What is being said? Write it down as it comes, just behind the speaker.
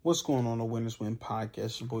What's going on the Winners Win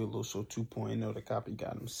podcast? Your boy Luso 2.0, the copy guy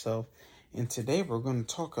himself. And today we're going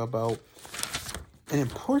to talk about an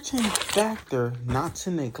important factor not to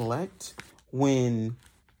neglect when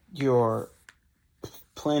you're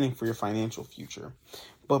planning for your financial future.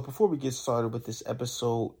 But before we get started with this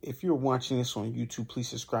episode, if you're watching this on YouTube, please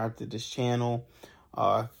subscribe to this channel.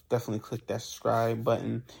 Definitely click that subscribe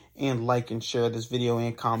button and like and share this video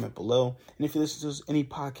and comment below. And if you listen to any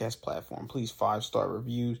podcast platform, please 5-star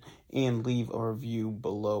reviews and leave a review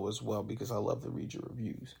below as well, because I love to read your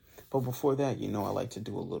reviews. But before that, I like to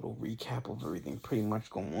do a little recap of everything pretty much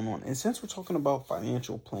going on. And since we're talking about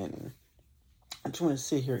financial planning, I just want to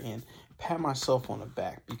sit here and pat myself on the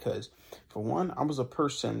back, because for one, I was a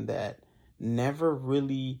person that never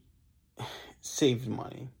really saved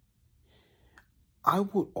money. I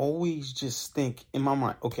would always just think in my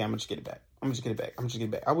mind, okay, I'm going to get it back.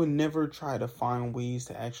 I would never try to find ways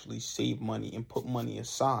to actually save money and put money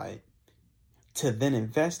aside to then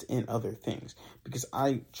invest in other things, because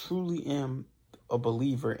I truly am a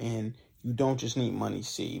believer in you don't just need money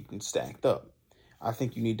saved and stacked up. I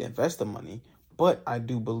think you need to invest the money, but I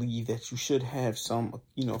do believe that you should have some,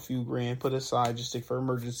 a few grand put aside just for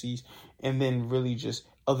emergencies, and then really just,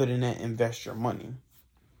 other than that, invest your money.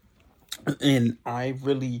 And I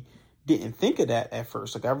really didn't think of that at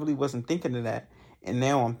first. I really wasn't thinking of that. And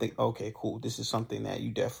now I'm thinking, okay, cool. This is something that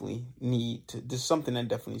you definitely this is something that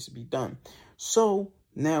definitely needs to be done. So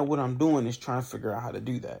now what I'm doing is trying to figure out how to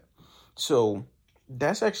do that. So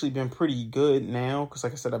that's actually been pretty good now, because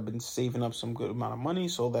like I said, I've been saving up some good amount of money.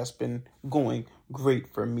 So that's been going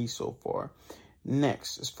great for me so far.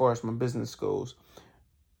 Next, as far as my business goes,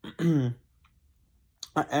 I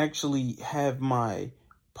actually have my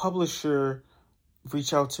publisher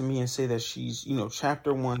reach out to me and say that she's,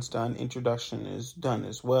 chapter 1's done, introduction is done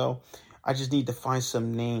as well. I just need to find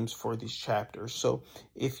some names for these chapters. So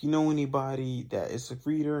if you know anybody that is a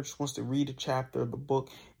reader, just wants to read a chapter of the book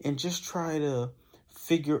and just try to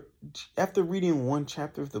after reading one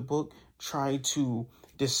chapter of the book, try to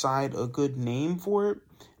decide a good name for it,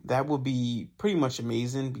 that would be pretty much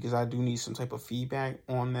amazing, because I do need some type of feedback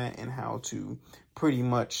on that and how to pretty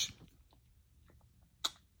much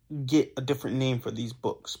get a different name for these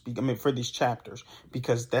books, for these chapters,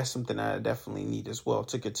 because that's something that I definitely need as well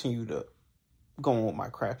to continue to go on with my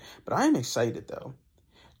craft. But I am excited though.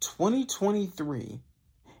 2023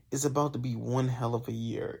 is about to be one hell of a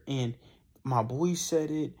year, and my boy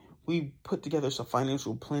said it. We put together some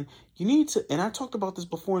financial plan. You need to, and I talked about this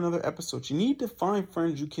before in other episodes, you need to find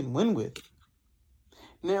friends you can win with.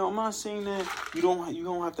 Now, I'm not saying that you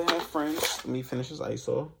don't have to have friends. Let me finish this ice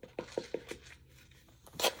off.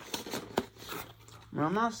 Now,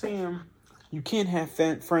 I'm not saying you can't have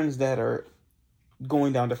friends that are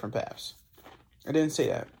going down different paths. I didn't say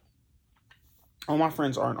that. All my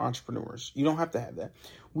friends aren't entrepreneurs. You don't have to have that.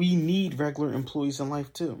 We need regular employees in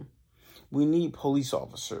life too. We need police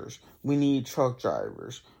officers. We need truck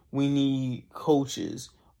drivers. We need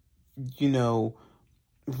coaches, retail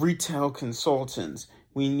consultants.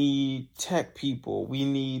 We need tech people. We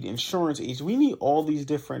need insurance agents. We need all these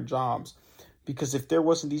different jobs. Because if there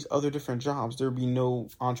wasn't these other different jobs, there'd be no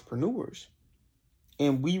entrepreneurs.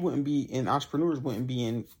 And entrepreneurs wouldn't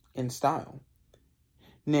be in style.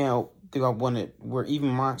 Now, do I want it where even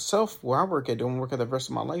myself, where I work at, don't work at the rest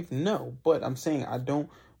of my life? No. But I'm saying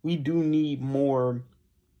we do need more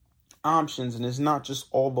options. And it's not just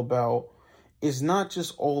all about just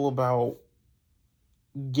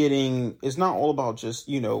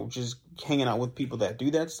hanging out with people that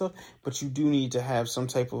do that stuff, but you do need to have some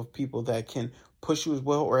type of people that can push you as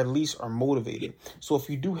well, or at least are motivated. So if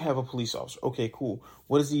you do have a police officer, okay, cool.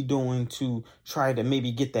 What is he doing to try to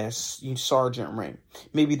maybe get that sergeant rank?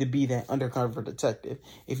 Maybe to be that undercover detective.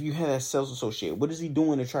 If you have that sales associate, what is he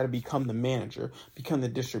doing to try to become the manager, become the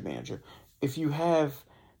district manager? If you have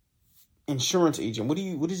insurance agent,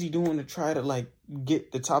 what is he doing to try to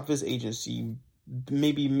get the top of his agency,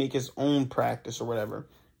 maybe make his own practice or whatever?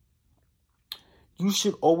 You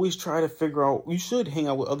should always try to figure out, you should hang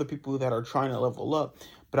out with other people that are trying to level up,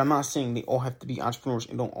 but I'm not saying they all have to be entrepreneurs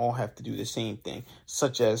and don't all have to do the same thing,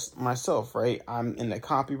 such as myself, right? I'm in the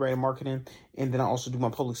copyright marketing, and then I also do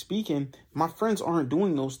my public speaking. My friends aren't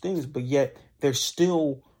doing those things, but yet we're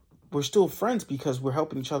still friends, because we're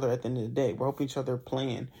helping each other at the end of the day. We're helping each other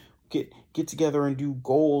plan, get together and do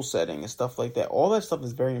goal setting and stuff like that. All that stuff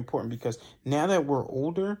is very important, because now that we're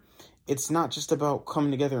older, it's not just about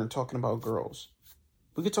coming together and talking about girls.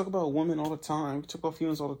 We could talk about women all the time. We could talk about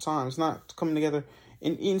females all the time. It's not coming together.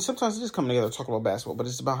 And sometimes it is coming together to talk about basketball, but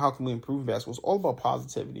it's about how can we improve basketball. It's all about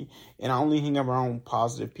positivity. And I only hang around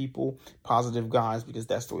positive people, positive guys, because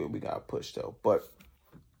that's the way we got pushed though. But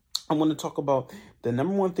I want to talk about the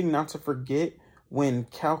number one thing not to forget when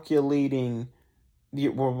calculating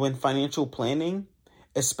or when financial planning,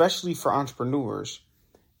 especially for entrepreneurs.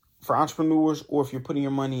 Or if you're putting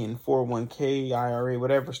your money in 401k, IRA,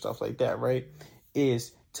 whatever stuff like that, right,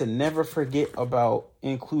 is to never forget about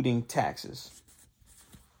including taxes.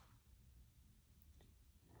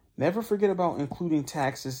 Never forget about including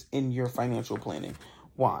taxes in your financial planning.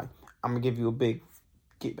 Why? I'm going to give you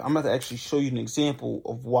I'm about to actually show you an example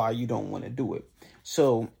of why you don't want to do it.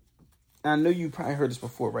 So I know you probably heard this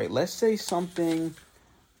before, right? Let's say something,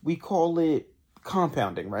 we call it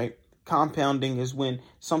compounding, right? Compounding is when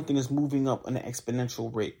something is moving up on an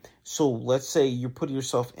exponential rate. So let's say you're putting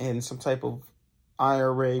yourself in some type of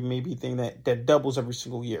IRA, maybe thing that doubles every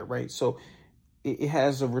single year, right? So it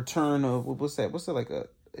has a return of, what's that? What's that, like a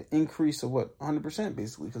increase of what? 100%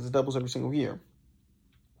 basically, because it doubles every single year.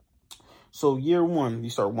 So year one, you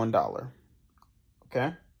start $1.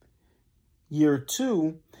 Okay. Year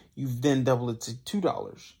two, you've then doubled it to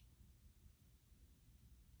 $2.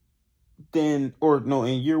 Then, or no,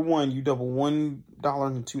 in year one, you double $1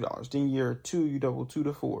 and $2. Then year two, you double 2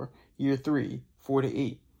 to 4. Year three, 4 to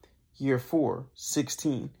 8. Year four,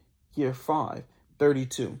 16. Year five,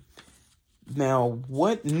 32. Now,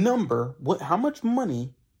 how much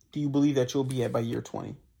money do you believe that you'll be at by year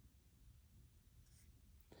 20?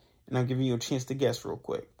 And I'm giving you a chance to guess real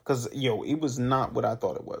quick. Because, it was not what I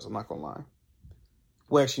thought it was. I'm not going to lie.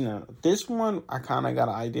 Well, actually, no. This one, I kind of got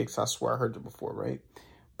an idea because I swear I heard it before, right?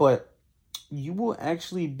 But you will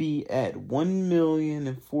actually be at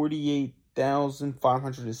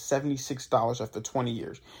 $1,048,576 after 20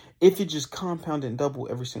 years. If it just compound and double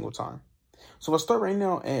every single time. So if I start right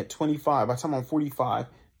now at 25, by the time I'm 45,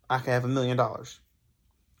 I can have $1 million.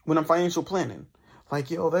 When I'm financial planning, like,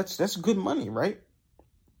 that's good money, right?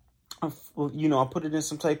 I put it in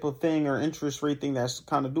some type of thing or interest rate thing that's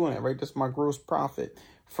kind of doing it, right? That's my gross profit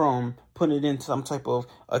from putting it into some type of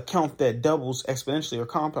account that doubles exponentially or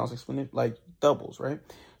compounds exponentially, like doubles, right?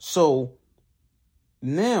 So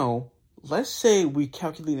now let's say we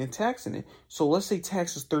calculate in tax in it. So let's say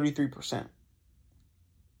tax is 33%.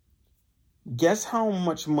 Guess how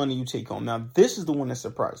much money you take home. Now, this is the one that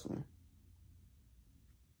surprised me.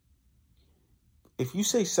 If you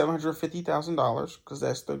say $750,000, because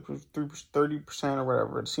that's 30% or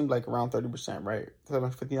whatever, it seemed like around 30%, right?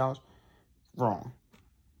 $750, wrong.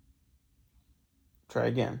 Try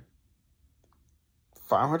again.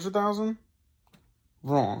 500,000,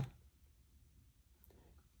 wrong.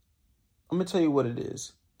 I'm gonna tell you what it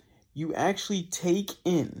is. You actually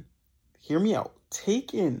hear me out,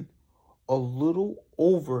 take in a little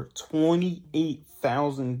over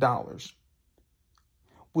 $28,000.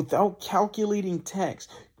 Without calculating tax,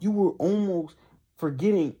 you were almost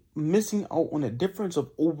missing out on a difference of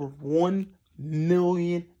over $1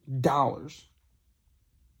 million.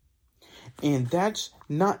 And that's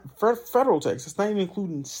not federal tax. It's not even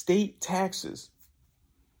including state taxes.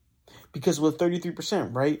 Because with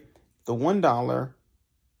 33%, right, the $1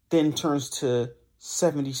 then turns to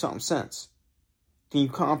 70 something cents. Then you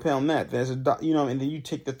compound that. There's and then you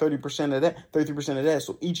take the 30% of that, 33% of that.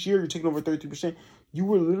 So each year you're taking over 33%. You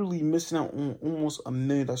were literally missing out on almost $1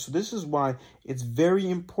 million. So this is why it's very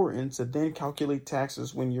important to then calculate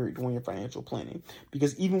taxes when you're doing your financial planning.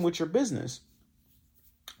 Because even with your business,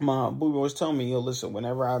 my boy always tell me, listen,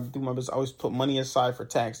 whenever I do my business, I always put money aside for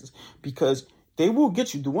taxes because they will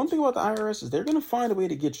get you. The one thing about the IRS is they're going to find a way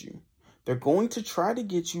to get you. They're going to try to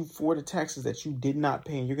get you for the taxes that you did not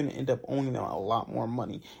pay, and you're going to end up owing them a lot more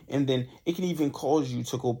money. And then it can even cause you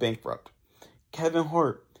to go bankrupt. Kevin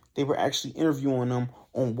Hart, they were actually interviewing him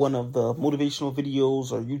on one of the motivational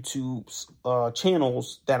videos or YouTube's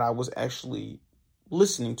channels that I was actually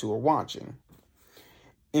listening to or watching.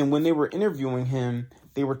 And when they were interviewing him,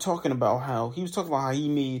 they were talking about how he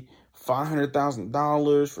made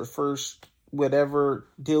 $500,000 for first whatever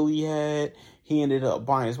deal he had. He ended up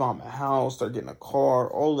buying his mom a house, started getting a car,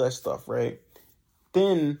 all that stuff, right?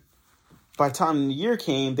 Then by the time the year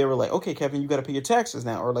came, they were like, okay, Kevin, you got to pay your taxes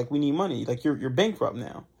now. Or like, we need money. Like, you're bankrupt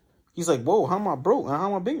now. He's like, whoa, how am I broke? How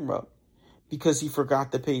am I bankrupt? Because he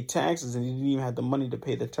forgot to pay taxes and he didn't even have the money to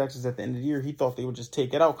pay the taxes at the end of the year. He thought they would just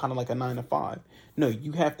take it out, kind of like a 9 to 5. No,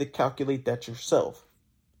 you have to calculate that yourself.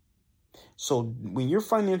 So when you're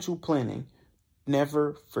financial planning,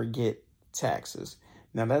 never forget taxes.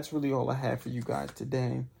 Now, that's really all I have for you guys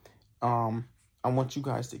today. I want you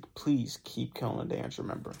guys to please keep killing the dance.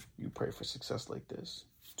 Remember, you pray for success like this.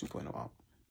 2.0 out.